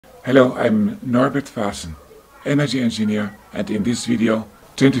Hello, I'm Norbert Vaassen, energy engineer, and in this video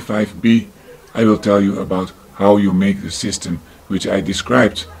 25b I will tell you about how you make the system which I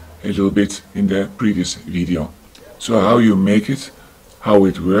described a little bit in the previous video. So how you make it, how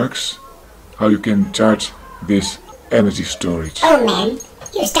it works, how you can charge this energy storage. Oh man,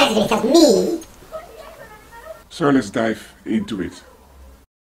 you started without me. So let's dive into it.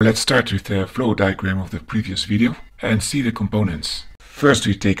 Let's start with the flow diagram of the previous video and see the components. First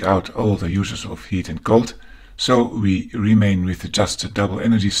we take out all the uses of heat and cold, so we remain with just the double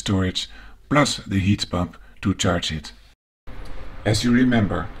energy storage plus the heat pump to charge it. As you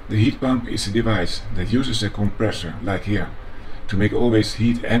remember, the heat pump is a device that uses a compressor, like here, to make always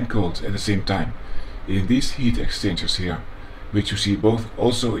heat and cold at the same time, in these heat exchangers here, which you see both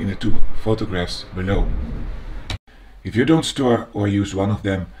also in the two photographs below. If you don't store or use one of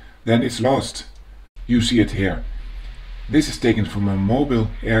them, then it's lost. You see it here. This is taken from a mobile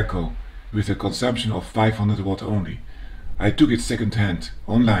airco with a consumption of 500 watt only. I took it second hand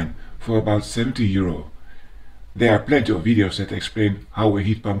online for about 70 euro. There are plenty of videos that explain how a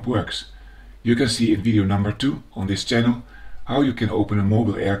heat pump works. You can see in video number 2 on this channel how you can open a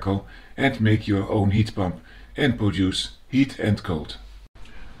mobile airco and make your own heat pump and produce heat and cold.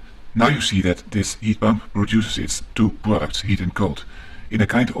 Now you see that this heat pump produces its two products, heat and cold, in a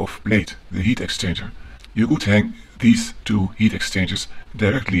kind of plate, the heat exchanger. You could hang these two heat exchangers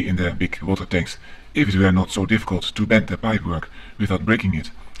directly in the big water tanks if it were not so difficult to bend the pipework without breaking it.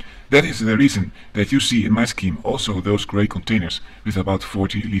 That is the reason that you see in my scheme also those grey containers with about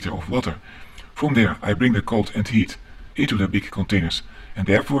 40 liters of water. From there I bring the cold and heat into the big containers, and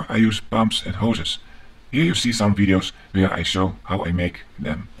therefore I use pumps and hoses. Here you see some videos where I show how I make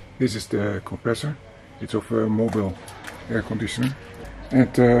them. This is the compressor. It's of a mobile air conditioner.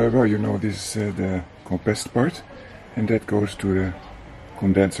 And well, you know, this is the compressed part, and that goes to the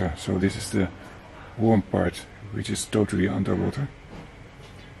condenser. So this is the warm part, which is totally underwater.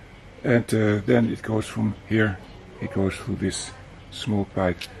 And then it goes from here, it goes through this small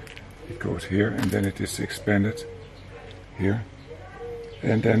pipe. It goes here, and then it is expanded here.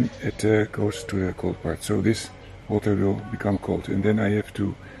 And then it goes to the cold part. So this water will become cold. And then I have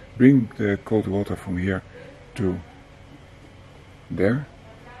to bring the cold water from here to there,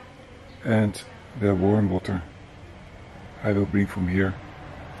 and the warm water I will bring from here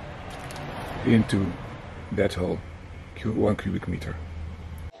into that hole, 1 cubic meter.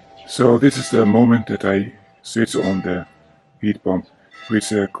 So this is the moment that I switch on the heat pump,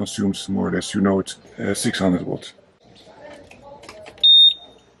 which consumes more or less, you know it, 600 watts.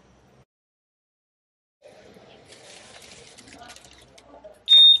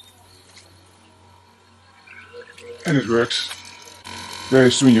 And it works. Very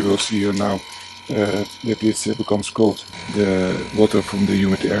soon you will see now that this becomes cold. The water from the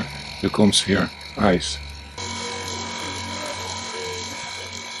humid air becomes here ice.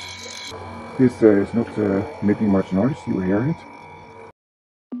 This is not making much noise, you will hear it.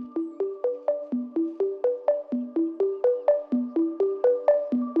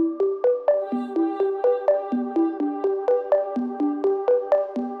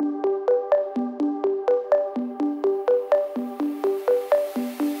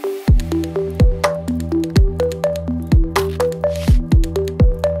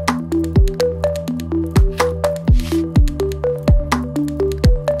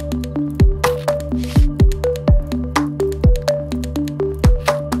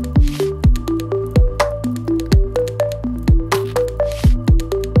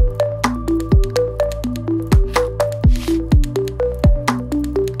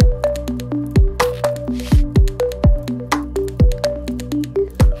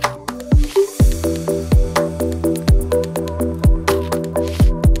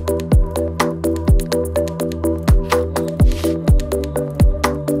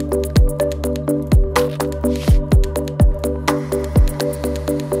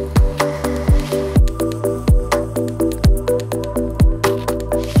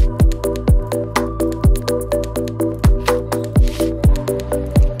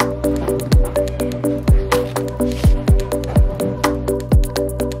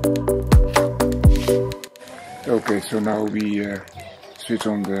 Okay, so now we switch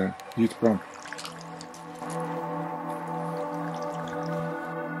on the heat pump.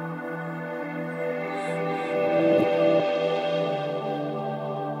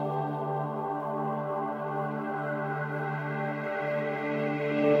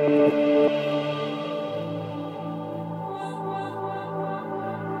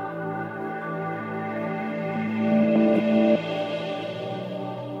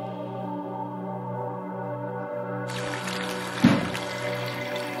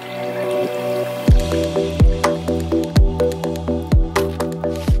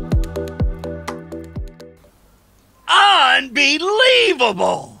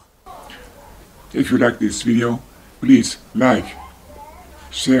 Unbelievable! If you like this video, please like,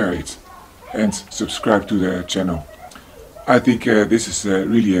 share it and subscribe to the channel. I think this is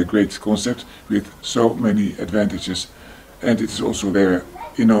really a great concept with so many advantages, and it is also very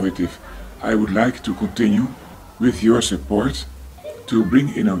innovative. I would like to continue with your support to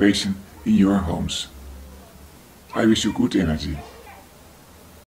bring innovation in your homes. I wish you good energy.